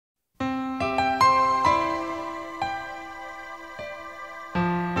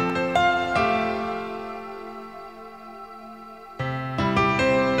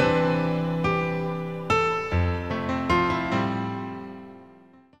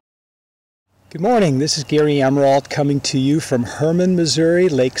Good morning, this is Gary Emerald coming to you from Herman, Missouri,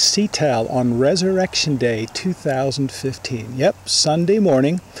 Lake Seatal on Resurrection Day 2015. Yep, Sunday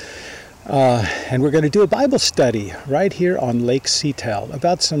morning. And we're going to do a Bible study right here on Lake Seatal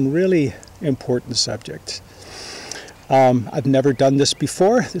about some really important subjects. I've never done this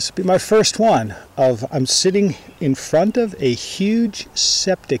before. This will be my first one. I'm sitting in front of a huge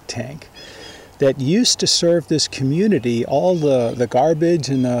septic tank that used to serve this community. All the garbage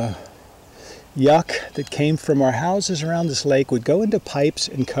and the yuck that came from our houses around this lake would go into pipes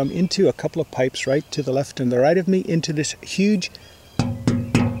and come into a couple of pipes right to the left and the right of me into this huge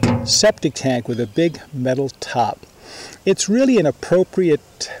septic tank with a big metal top. It's really an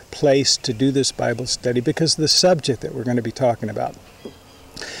appropriate place to do this Bible study because of the subject that we're going to be talking about.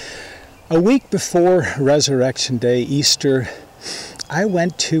 A week before Resurrection Day, Easter, I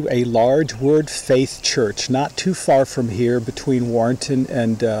went to a large Word Faith church not too far from here between Warrenton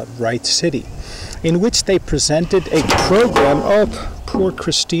and Wright City, in which they presented a program. Oh, poor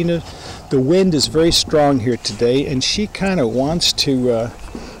Christina, the wind is very strong here today and she kind of wants to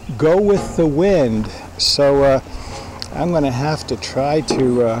go with the wind. So I'm going to have to try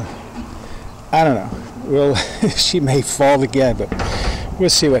to, I don't know, she may fall again, but we'll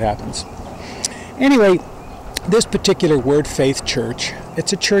see what happens. Anyway, this particular Word Faith church,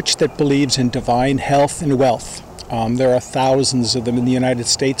 it's a church that believes in divine health and wealth. There are thousands of them in the United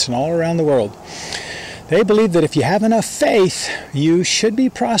States and all around the world. They believe that if you have enough faith, you should be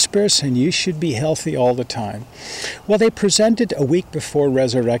prosperous and you should be healthy all the time. Well, they presented a week before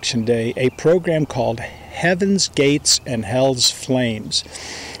Resurrection Day a program called Heaven's Gates and Hell's Flames,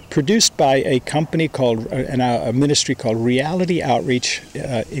 produced by a company called, a ministry called Reality Outreach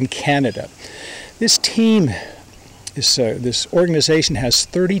in Canada. This team, this organization has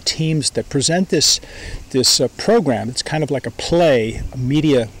 30 teams that present this program. It's kind of like a play, a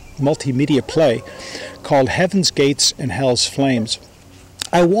multimedia play called Heaven's Gates and Hell's Flames.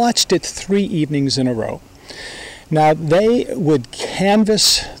 I watched it 3 evenings in a row. Now, they would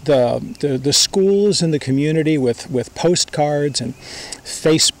canvass the schools in the community with postcards and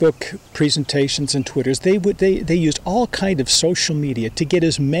Facebook presentations and Twitters. They used all kind of social media to get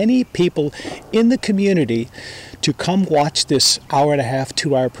as many people in the community to come watch this hour-and-a-half,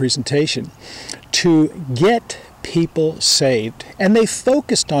 2-hour presentation to get people saved. And they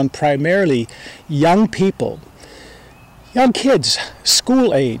focused on primarily young people. Young kids,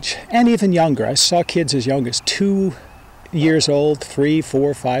 school age, and even younger. I saw kids as young as 2 years old, 3,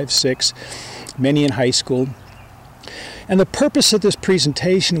 4, 5, 6, many in high school. And the purpose of this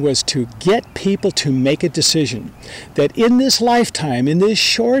presentation was to get people to make a decision that in this lifetime, in this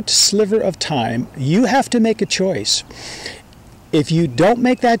short sliver of time, you have to make a choice. If you don't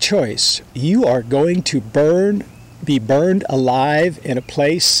make that choice, you are going to be burned alive in a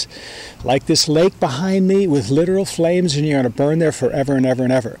place like this lake behind me with literal flames, and you're going to burn there forever and ever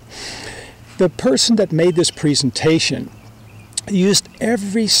and ever. The person that made this presentation used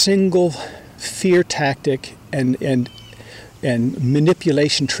every single fear tactic and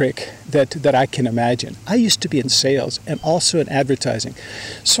manipulation trick that I can imagine. I used to be in sales and also in advertising,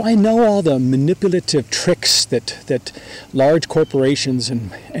 so I know all the manipulative tricks that large corporations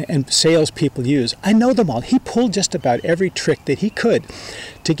and salespeople use. I know them all. He pulled just about every trick that he could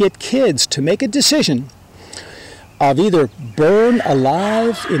to get kids to make a decision of either burn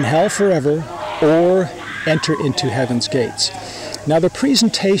alive in hell forever or enter into heaven's gates. Now, the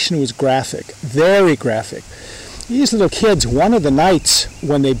presentation was graphic, very graphic. These little kids, one of the nights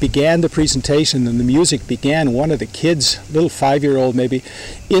when they began the presentation and the music began, one of the kids, little 5-year-old maybe,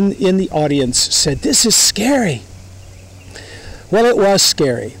 in the audience said, "This is scary." Well, it was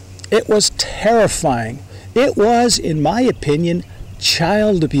scary. It was terrifying. It was, in my opinion,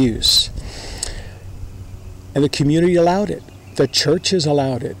 child abuse. And the community allowed it. The churches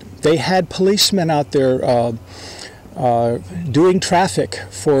allowed it. They had policemen out there doing traffic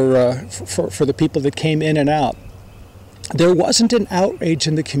for the people that came in and out. There wasn't an outrage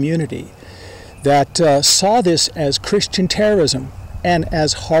in the community that saw this as Christian terrorism and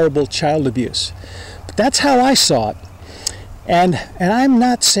as horrible child abuse. But that's how I saw it. And I'm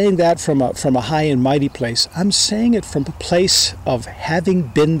not saying that from a high and mighty place. I'm saying it from a place of having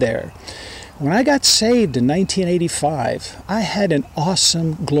been there. When I got saved in 1985, I had an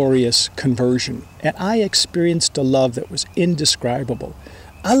awesome, glorious conversion, and I experienced a love that was indescribable.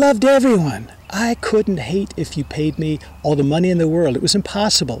 I loved everyone. I couldn't hate if you paid me all the money in the world. It was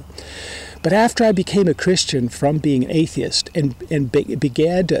impossible. But after I became a Christian from being an atheist and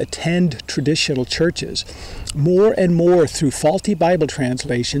began to attend traditional churches, more and more through faulty Bible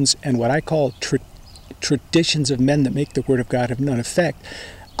translations and what I call traditions of men that make the Word of God have none effect,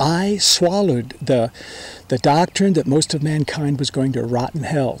 I swallowed the doctrine that most of mankind was going to rot in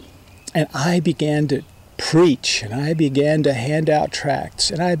hell. And I began to preach, and I began to hand out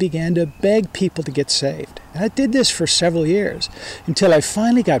tracts, and I began to beg people to get saved. And I did this for several years until I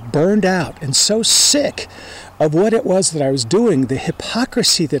finally got burned out and so sick of what it was that I was doing, the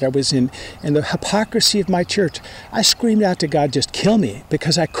hypocrisy that I was in, and the hypocrisy of my church. I screamed out to God, just kill me,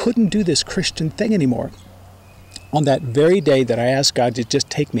 because I couldn't do this Christian thing anymore. On that very day that I asked God to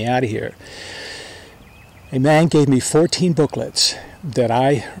just take me out of here, a man gave me 14 booklets that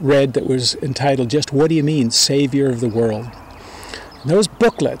I read that was entitled, Just What Do You Mean, Savior of the World? And those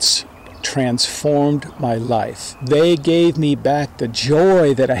booklets transformed my life. They gave me back the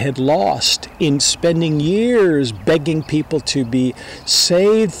joy that I had lost in spending years begging people to be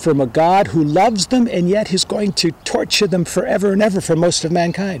saved from a God who loves them and yet is going to torture them forever and ever for most of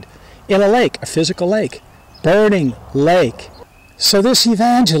mankind. In a lake, a physical lake, burning lake. So this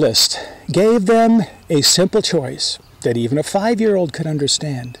evangelist gave them a simple choice that even a 5-year-old could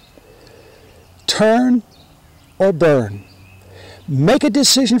understand. Turn or burn. Make a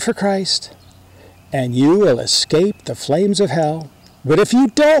decision for Christ, and you will escape the flames of hell. But if you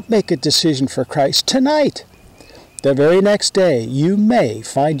don't make a decision for Christ tonight, the very next day, you may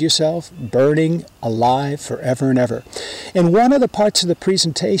find yourself burning alive forever and ever. In one of the parts of the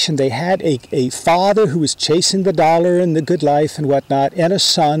presentation, they had a father who was chasing the dollar and the good life and whatnot, and a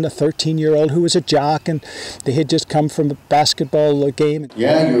son, a 13-year-old, who was a jock, and they had just come from a basketball game.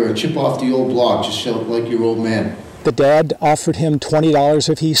 Yeah, you're a chip off the old block, just like your old man. The dad offered him $20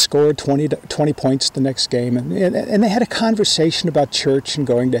 if he scored 20 points the next game, and they had a conversation about church and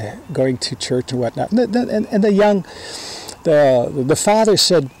going to church and whatnot. And the father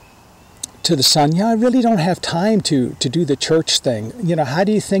said to the son, "Yeah, I really don't have time to do the church thing. You know, how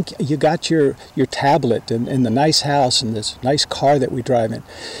do you think you got your tablet and the nice house and this nice car that we drive in?"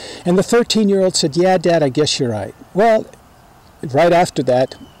 And the 13-year-old said, "Yeah, Dad, I guess you're right." Well, right after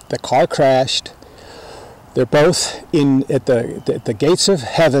that, the car crashed. They're both at the gates of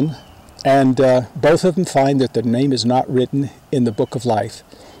heaven, and both of them find that their name is not written in the book of life,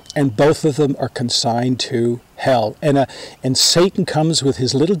 and both of them are consigned to hell. And Satan comes with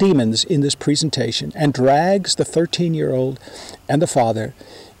his little demons in this presentation and drags the 13-year-old and the father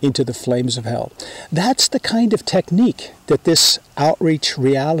into the flames of hell. That's the kind of technique that this outreach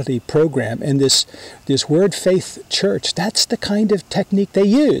reality program and this Word Faith Church, that's the kind of technique they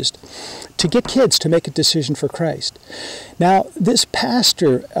used to get kids to make a decision for Christ. Now, this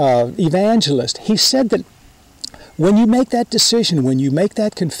pastor, evangelist, he said that when you make that decision, when you make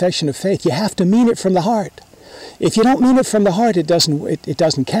that confession of faith, you have to mean it from the heart. If you don't mean it from the heart, it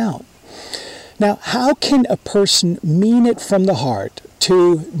doesn't count. Now, how can a person mean it from the heart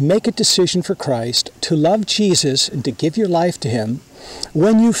to make a decision for Christ, to love Jesus and to give your life to Him,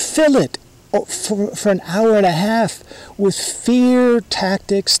 when you fill it for an hour and a half with fear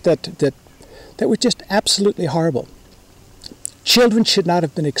tactics that were just absolutely horrible? Children should not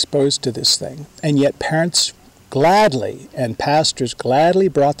have been exposed to this thing, and yet parents gladly and pastors gladly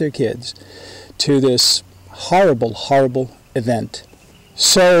brought their kids to this horrible, horrible event.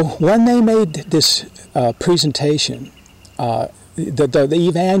 So when they made this presentation, the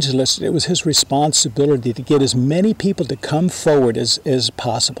evangelist, it was his responsibility to get as many people to come forward as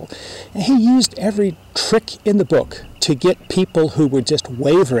possible. And he used every trick in the book to get people who were just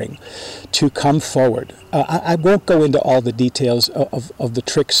wavering to come forward. I won't go into all the details of the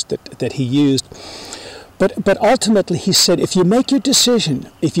tricks that he used, but ultimately he said, if you make your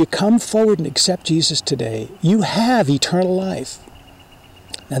decision, if you come forward and accept Jesus today, you have eternal life.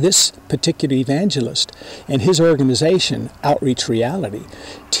 Now, this particular evangelist and his organization, Outreach Reality,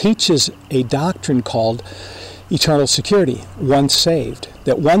 teaches a doctrine called eternal security, once saved.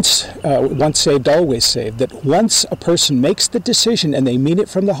 That once saved, always saved. That once a person makes the decision and they mean it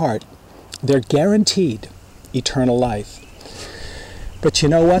from the heart, they're guaranteed eternal life. But you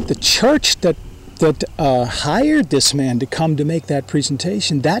know what? The church that hired this man to come to make that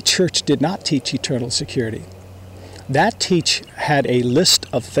presentation, that church did not teach eternal security. That teach had a list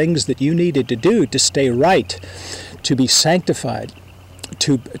of things that you needed to do to stay right, to be sanctified,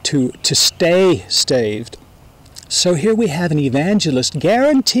 to stay saved. So here we have an evangelist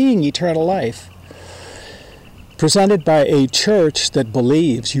guaranteeing eternal life, presented by a church that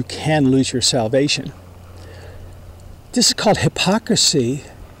believes you can lose your salvation. This is called hypocrisy.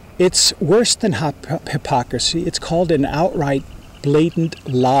 It's worse than hypocrisy. It's called an outright, blatant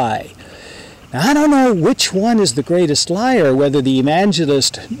lie. Now, I don't know which one is the greatest liar, whether the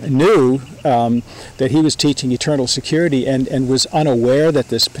evangelist knew that he was teaching eternal security and was unaware that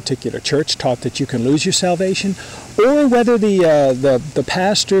this particular church taught that you can lose your salvation, or whether the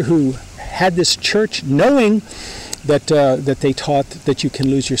pastor who had this church, knowing that they taught that you can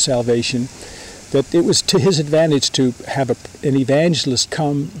lose your salvation, that it was to his advantage to have an evangelist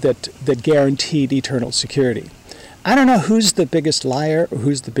come that guaranteed eternal security. I don't know who's the biggest liar or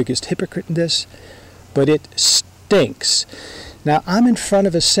who's the biggest hypocrite in this, but it stinks. Now, I'm in front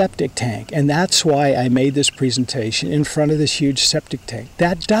of a septic tank, and that's why I made this presentation in front of this huge septic tank.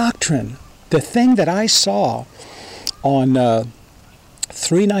 That doctrine, the thing that I saw on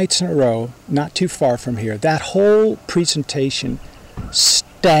 3 nights in a row, not too far from here, that whole presentation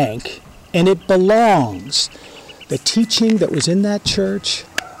stank, and it belongs. The teaching that was in that church,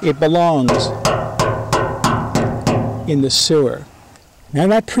 it belongs in the sewer. Now, in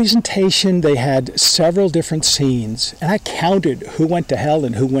that presentation, they had several different scenes, and I counted who went to hell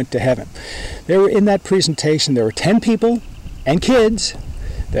and who went to heaven. In that presentation, there were 10 people and kids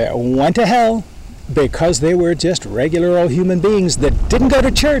that went to hell because they were just regular old human beings that didn't go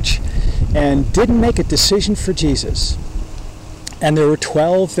to church and didn't make a decision for Jesus. And there were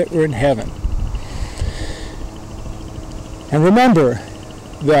 12 that were in heaven. And remember,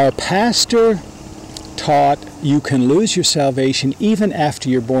 the pastor taught you can lose your salvation even after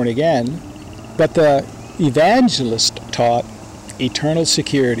you're born again, but the evangelist taught eternal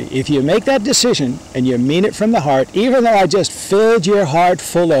security. If you make that decision and you mean it from the heart, even though I just filled your heart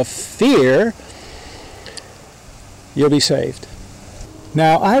full of fear, you'll be saved.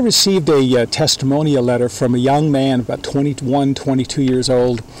 Now, I received a testimonial letter from a young man, about 21, 22 years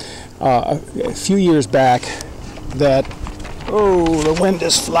old, a few years back that, oh, the wind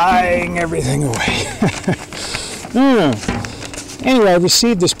is flying everything away. Anyway, I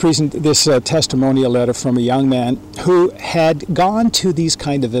received this testimonial letter from a young man who had gone to these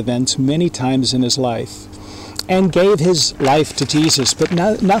kind of events many times in his life and gave his life to Jesus, but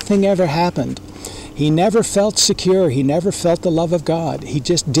nothing ever happened. He never felt secure. He never felt the love of God. He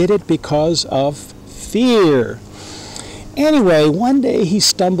just did it because of fear. Anyway, one day he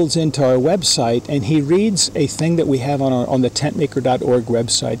stumbles into our website and he reads a thing that we have on the tentmaker.org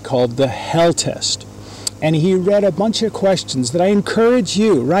website called the Hell Test. And he read a bunch of questions that I encourage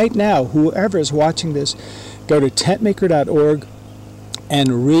you right now, whoever is watching this, go to tentmaker.org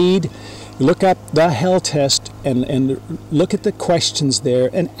and look up the Hell Test and look at the questions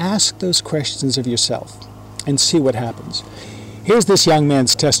there and ask those questions of yourself and see what happens. Here's this young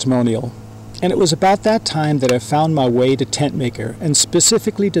man's testimonial. And it was about that time that I found my way to Tentmaker, and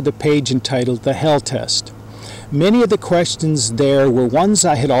specifically to the page entitled The Hell Test. Many of the questions there were ones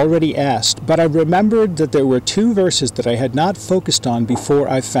I had already asked, but I remembered that there were 2 verses that I had not focused on before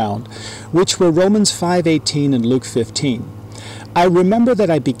I found, which were Romans 5:18 and Luke 15. I remember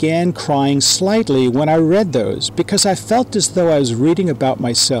that I began crying slightly when I read those, because I felt as though I was reading about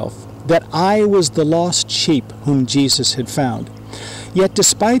myself, that I was the lost sheep whom Jesus had found. Yet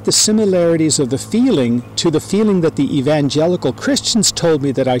despite the similarities of the feeling to the feeling that the evangelical Christians told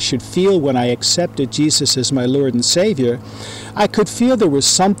me that I should feel when I accepted Jesus as my Lord and Savior, I could feel there was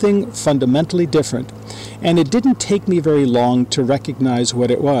something fundamentally different, and it didn't take me very long to recognize what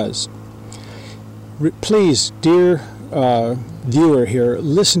it was. Please, dear viewer here,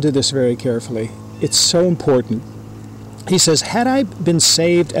 listen to this very carefully. It's so important. He says, had I been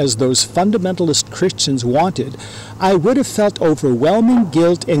saved as those fundamentalist Christians wanted, I would have felt overwhelming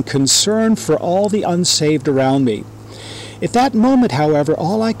guilt and concern for all the unsaved around me. At that moment, however,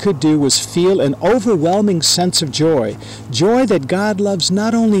 all I could do was feel an overwhelming sense of joy. Joy that God loves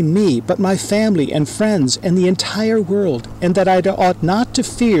not only me, but my family and friends and the entire world, and that I ought not to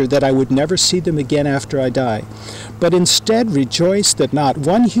fear that I would never see them again after I die, but instead rejoice that not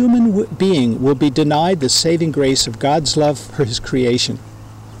one human being will be denied the saving grace of God's love for His creation.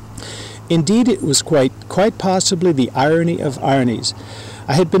 Indeed, it was quite possibly the irony of ironies.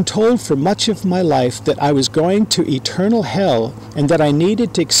 I had been told for much of my life that I was going to eternal hell and that I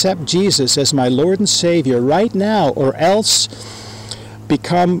needed to accept Jesus as my Lord and Savior right now, or else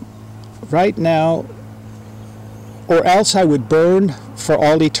I would burn for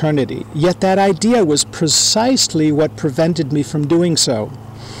all eternity. Yet that idea was precisely what prevented me from doing so.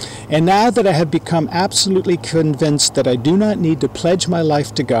 And now that I have become absolutely convinced that I do not need to pledge my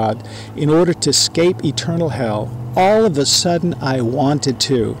life to God in order to escape eternal hell, all of a sudden I wanted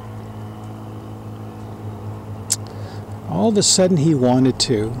to. All of a sudden he wanted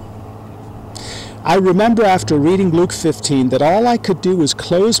to. I remember after reading Luke 15 that all I could do was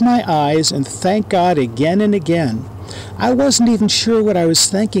close my eyes and thank God again and again. I wasn't even sure what I was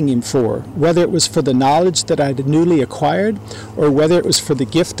thanking him for, whether it was for the knowledge that I had newly acquired, or whether it was for the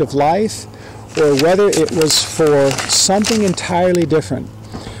gift of life, or whether it was for something entirely different.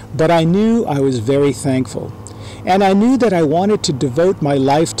 But I knew I was very thankful. And I knew that I wanted to devote my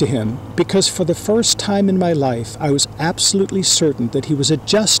life to him because for the first time in my life, I was absolutely certain that he was a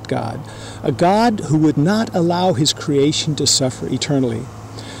just God, a God who would not allow his creation to suffer eternally,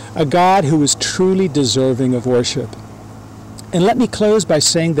 a God who was truly deserving of worship. And let me close by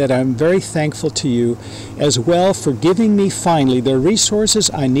saying that I'm very thankful to you as well for giving me finally the resources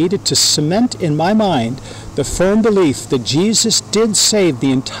I needed to cement in my mind the firm belief that Jesus did save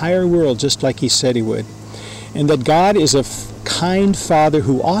the entire world just like he said he would, and that God is a kind Father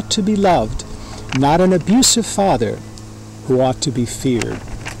who ought to be loved, not an abusive Father who ought to be feared.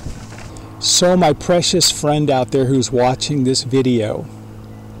 So my precious friend out there who's watching this video,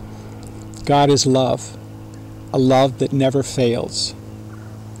 God is love, a love that never fails,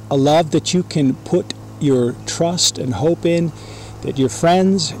 a love that you can put your trust and hope in, that your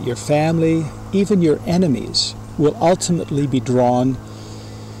friends, your family, even your enemies will ultimately be drawn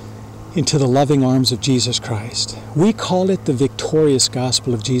into the loving arms of Jesus Christ. We call it the victorious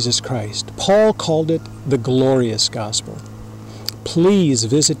gospel of Jesus Christ. Paul called it the glorious gospel. Please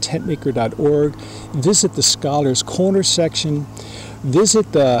visit tentmaker.org, visit the Scholars Corner section,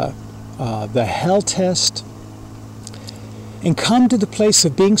 visit the Hell Test, and come to the place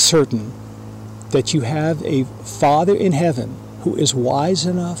of being certain that you have a Father in heaven who is wise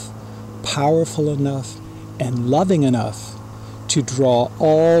enough, powerful enough, and loving enough to draw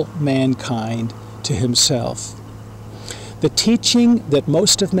all mankind to himself. The teaching that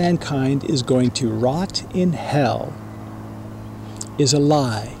most of mankind is going to rot in hell is a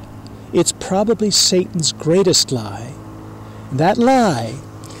lie. It's probably Satan's greatest lie. That lie,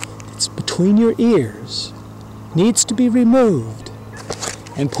 it's between your ears, needs to be removed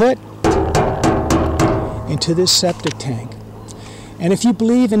and put into this septic tank. And if you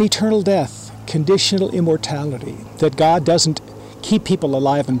believe in eternal death, conditional immortality, that God doesn't keep people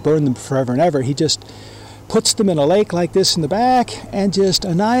alive and burn them forever and ever, he just puts them in a lake like this in the back and just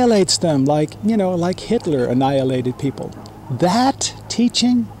annihilates them like Hitler annihilated people. That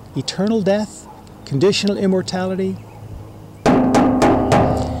teaching, eternal death, conditional immortality,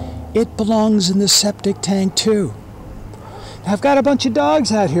 it belongs in the septic tank too. I've got a bunch of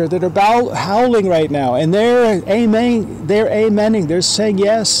dogs out here that are howling right now, and they're amening, they're saying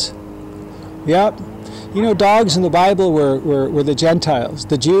yes. Yep. You know, dogs in the Bible were the Gentiles.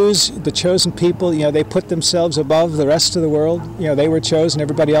 The Jews, the chosen people, they put themselves above the rest of the world. They were chosen,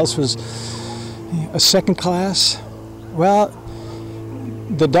 everybody else was a second class. Well,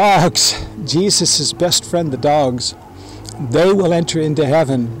 the dogs, Jesus' best friend, the dogs, they will enter into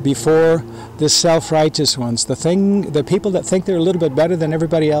heaven before the self-righteous ones, the people that think they're a little bit better than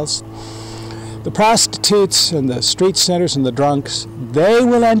everybody else. The prostitutes and the street centers and the drunks, they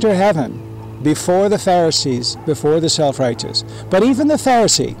will enter heaven before the Pharisees, before the self-righteous. But even the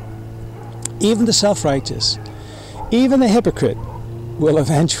Pharisee, even the self-righteous, even the hypocrite will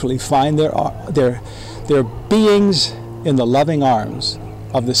eventually find their beings in the loving arms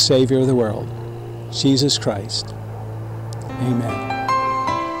of the Savior of the world, Jesus Christ. Amen.